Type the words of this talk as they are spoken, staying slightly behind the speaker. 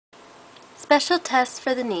Special tests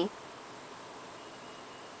for the knee.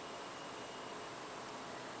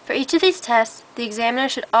 For each of these tests, the examiner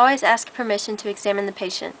should always ask permission to examine the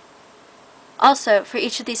patient. Also, for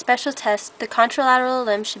each of these special tests, the contralateral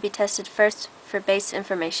limb should be tested first for base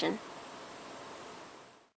information.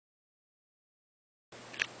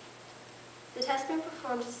 The test being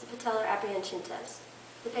performed is the patellar apprehension test.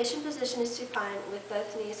 The patient position is supine with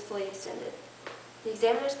both knees fully extended. The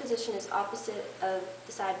examiner's position is opposite of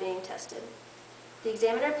the side being tested. The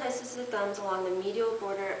examiner places the thumbs along the medial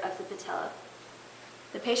border of the patella.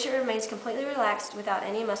 The patient remains completely relaxed without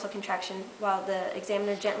any muscle contraction while the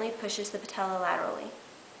examiner gently pushes the patella laterally.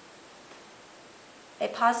 A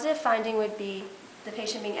positive finding would be the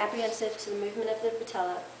patient being apprehensive to the movement of the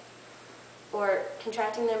patella or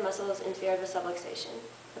contracting their muscles in fear of a subluxation.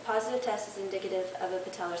 The positive test is indicative of a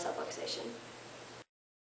patellar subluxation.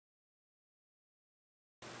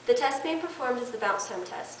 The test being performed is the bounce home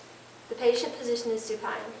test. The patient position is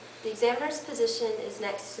supine. The examiner's position is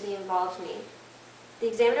next to the involved knee. The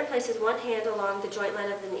examiner places one hand along the joint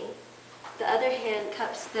line of the knee. The other hand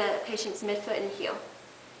cups the patient's midfoot and heel.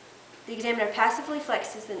 The examiner passively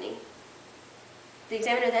flexes the knee. The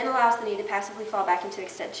examiner then allows the knee to passively fall back into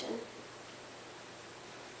extension.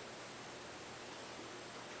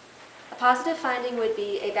 A positive finding would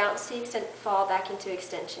be a bouncy fall back into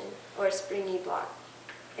extension, or a spring knee block.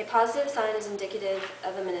 A positive sign is indicative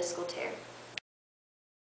of a meniscal tear.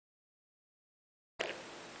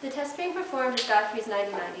 The test being performed is Godfrey's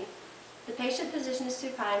 90-90. The patient position is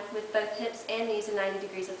supine with both hips and knees in 90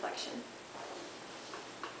 degrees of flexion.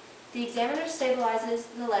 The examiner stabilizes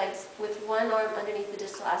the legs with one arm underneath the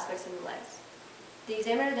distal aspects of the legs. The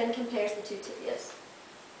examiner then compares the two tibias.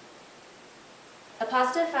 A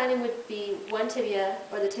positive finding would be one tibia,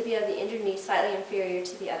 or the tibia of the injured knee, slightly inferior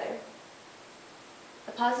to the other.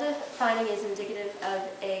 A positive finding is indicative of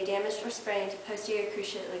a damaged or sprained posterior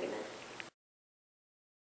cruciate ligament.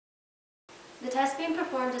 The test being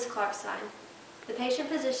performed is Clark's sign. The patient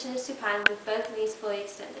position is supine with both knees fully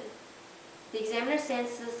extended. The examiner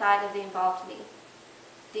stands to the side of the involved knee.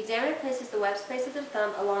 The examiner places the web space of the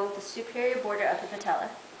thumb along the superior border of the patella.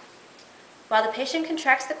 While the patient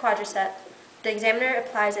contracts the quadricep, the examiner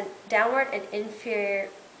applies a downward and inferior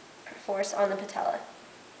force on the patella.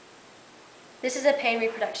 This is a pain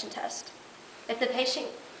reproduction test. If the patient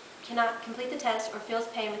cannot complete the test or feels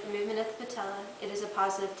pain with the movement of the patella, it is a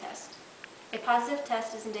positive test. A positive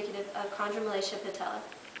test is indicative of chondromalacia patella.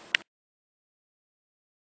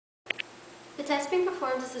 The test being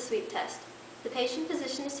performed is the sweep test. The patient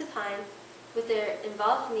position is supine with their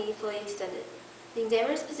involved knee fully extended. The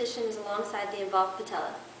examiner's position is alongside the involved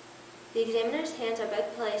patella. The examiner's hands are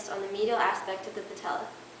both placed on the medial aspect of the patella.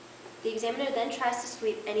 The examiner then tries to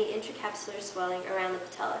sweep any intracapsular swelling around the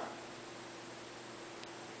patella.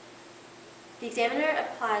 The examiner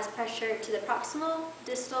applies pressure to the proximal,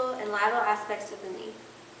 distal, and lateral aspects of the knee.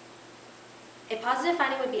 A positive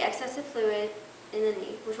finding would be excessive fluid in the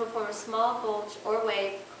knee, which will form a small bulge or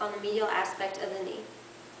wave on the medial aspect of the knee,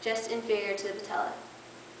 just inferior to the patella.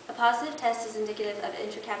 A positive test is indicative of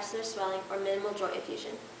intracapsular swelling or minimal joint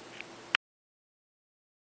effusion.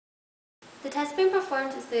 The test being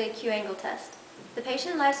performed is the acute angle test. The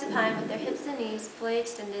patient lies supine with their hips and knees fully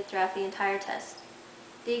extended throughout the entire test.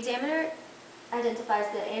 The examiner identifies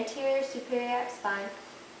the anterior superior spine,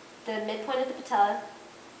 the midpoint of the patella,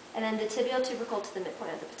 and then the tibial tubercle to the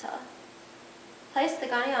midpoint of the patella. Place the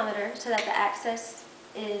goniometer so that the axis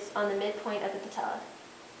is on the midpoint of the patella.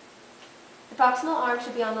 The proximal arm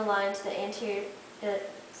should be on the line to the anterior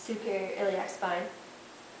superior iliac spine,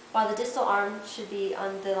 while the distal arm should be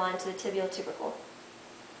on the line to the tibial tubercle.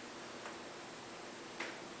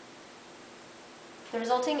 The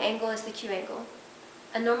resulting angle is the Q angle.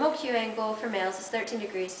 A normal Q angle for males is 13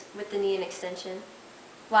 degrees with the knee in extension,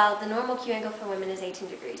 while the normal Q angle for women is 18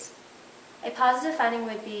 degrees. A positive finding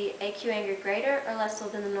would be a Q angle greater or less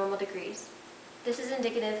than the normal degrees. This is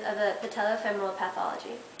indicative of a patellofemoral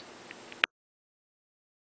pathology.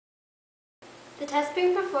 The test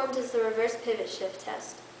being performed is the reverse pivot shift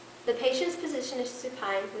test. The patient's position is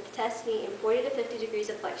supine with the test knee in 40 to 50 degrees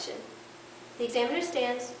of flexion. The examiner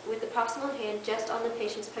stands with the proximal hand just on the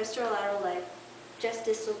patient's posterolateral leg, just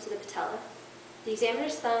distal to the patella. The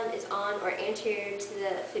examiner's thumb is on or anterior to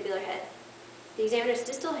the fibular head. The examiner's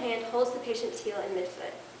distal hand holds the patient's heel and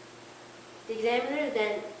midfoot. The examiner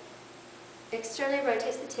then externally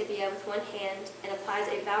rotates the tibia with one hand and applies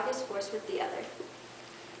a valgus force with the other,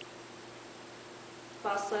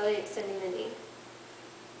 while slowly extending the knee.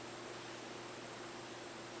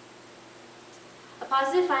 A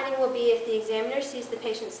positive finding will be if the examiner sees the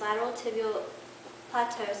patient's lateral tibial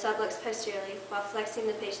plateau sublux posteriorly while flexing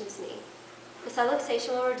the patient's knee. The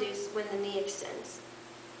subluxation will reduce when the knee extends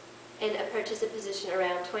and approaches a position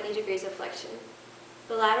around 20 degrees of flexion.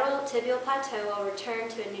 The lateral tibial plateau will return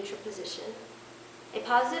to a neutral position. A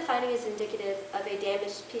positive finding is indicative of a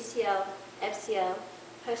damaged PCL, FCL,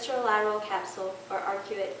 posterolateral capsule, or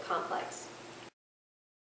arcuate complex.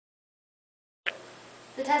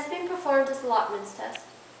 The test being performed is the Lachman's test.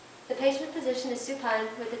 The patient position is supine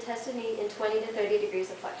with the tested knee in 20 to 30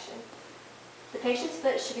 degrees of flexion. The patient's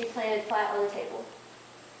foot should be planted flat on the table.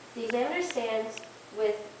 The examiner stands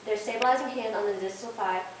with their stabilizing hand on the distal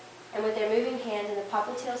thigh and with their moving hand in the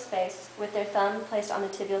popliteal space with their thumb placed on the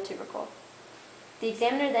tibial tubercle. The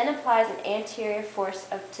examiner then applies an anterior force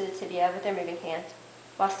to the tibia with their moving hand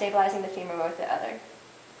while stabilizing the femur with the other.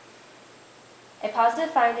 A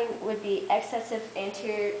positive finding would be excessive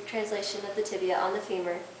anterior translation of the tibia on the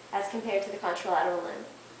femur as compared to the contralateral limb.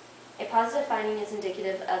 A positive finding is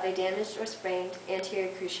indicative of a damaged or sprained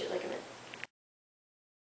anterior cruciate ligament.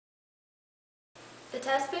 The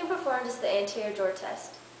test being performed is the anterior drawer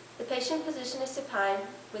test. The patient position is supine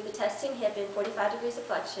with the testing hip in 45 degrees of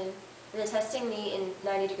flexion and the testing knee in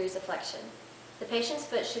 90 degrees of flexion. The patient's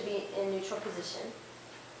foot should be in neutral position.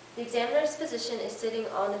 The examiner's position is sitting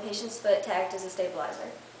on the patient's foot to act as a stabilizer.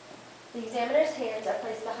 The examiner's hands are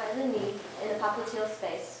placed behind the knee in the popliteal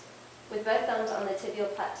space, with both thumbs on the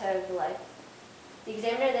tibial plateau of the leg. The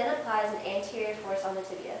examiner then applies an anterior force on the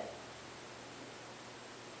tibia.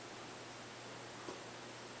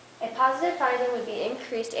 A positive finding would be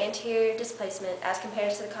increased anterior displacement as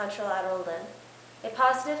compared to the contralateral limb. A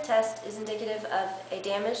positive test is indicative of a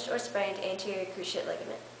damaged or sprained anterior cruciate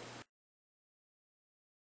ligament.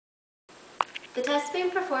 The test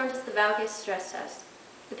being performed is the valgus stress test.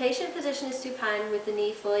 The patient position is supine with the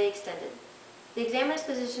knee fully extended. The examiner's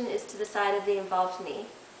position is to the side of the involved knee.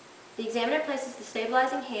 The examiner places the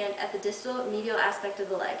stabilizing hand at the distal medial aspect of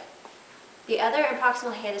the leg. The other and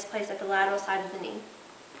proximal hand is placed at the lateral side of the knee.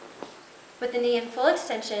 With the knee in full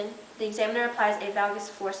extension, the examiner applies a valgus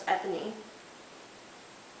force at the knee.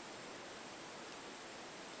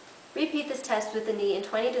 Repeat this test with the knee in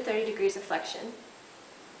 20 to 30 degrees of flexion.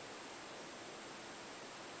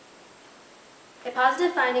 A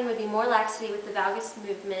positive finding would be more laxity with the valgus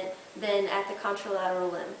movement than at the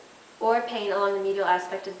contralateral limb, or pain along the medial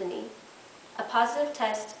aspect of the knee. A positive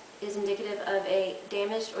test is indicative of a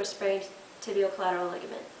damaged or sprained tibial collateral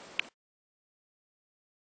ligament.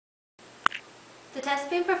 The test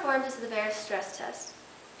being performed is the varus stress test.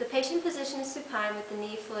 The patient position is supine with the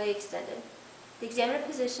knee fully extended. The examiner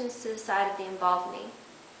positions to the side of the involved knee.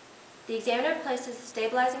 The examiner places the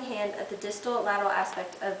stabilizing hand at the distal lateral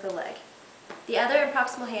aspect of the leg. The other and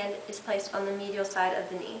proximal hand is placed on the medial side of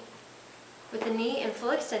the knee. With the knee in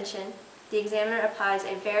full extension, the examiner applies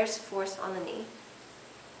a varus force on the knee.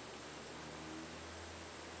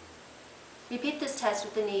 Repeat this test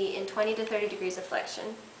with the knee in 20 to 30 degrees of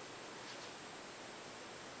flexion.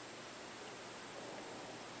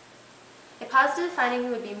 A positive finding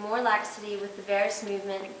would be more laxity with the varus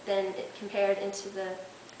movement than compared into the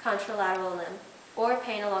contralateral limb, or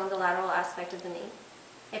pain along the lateral aspect of the knee.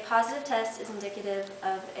 A positive test is indicative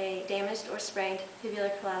of a damaged or sprained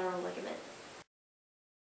pubular collateral ligament.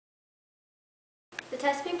 The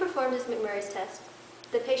test being performed is McMurray's test.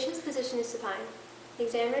 The patient's position is supine. The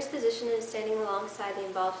examiner's position is standing alongside the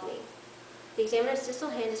involved knee. The examiner's distal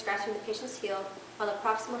hand is grasping the patient's heel, while the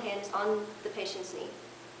proximal hand is on the patient's knee,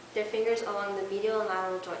 their fingers along the medial and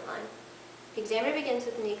lateral joint line. The examiner begins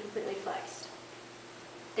with the knee completely flexed.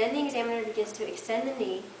 Then the examiner begins to extend the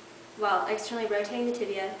knee while externally rotating the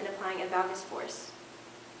tibia and applying a valgus force.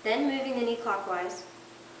 Then moving the knee clockwise,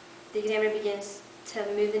 the examiner begins to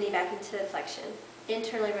move the knee back into flexion,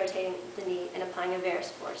 internally rotating the knee and applying a varus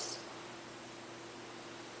force.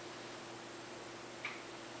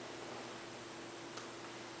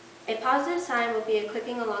 A positive sign will be a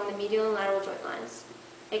clicking along the medial and lateral joint lines.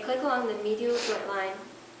 A click along the medial joint line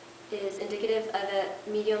is indicative of a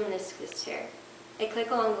medial meniscus tear. A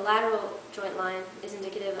click along the lateral joint line is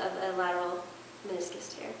indicative of a lateral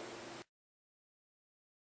meniscus tear.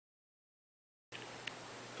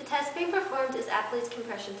 The test being performed is Apley's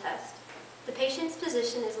compression test. The patient's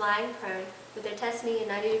position is lying prone with their test knee in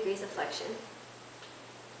 90 degrees of flexion.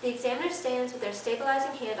 The examiner stands with their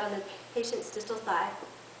stabilizing hand on the patient's distal thigh,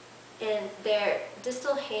 and their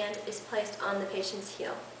distal hand is placed on the patient's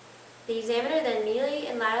heel. The examiner then medially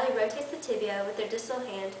and laterally rotates the tibia with their distal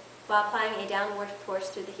hand while applying a downward force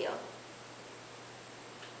through the heel.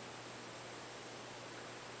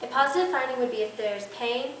 A positive finding would be if there is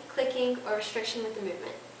pain, clicking, or restriction with the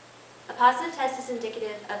movement. A positive test is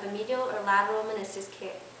indicative of a medial or lateral meniscus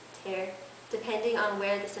tear, depending on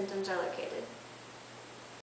where the symptoms are located.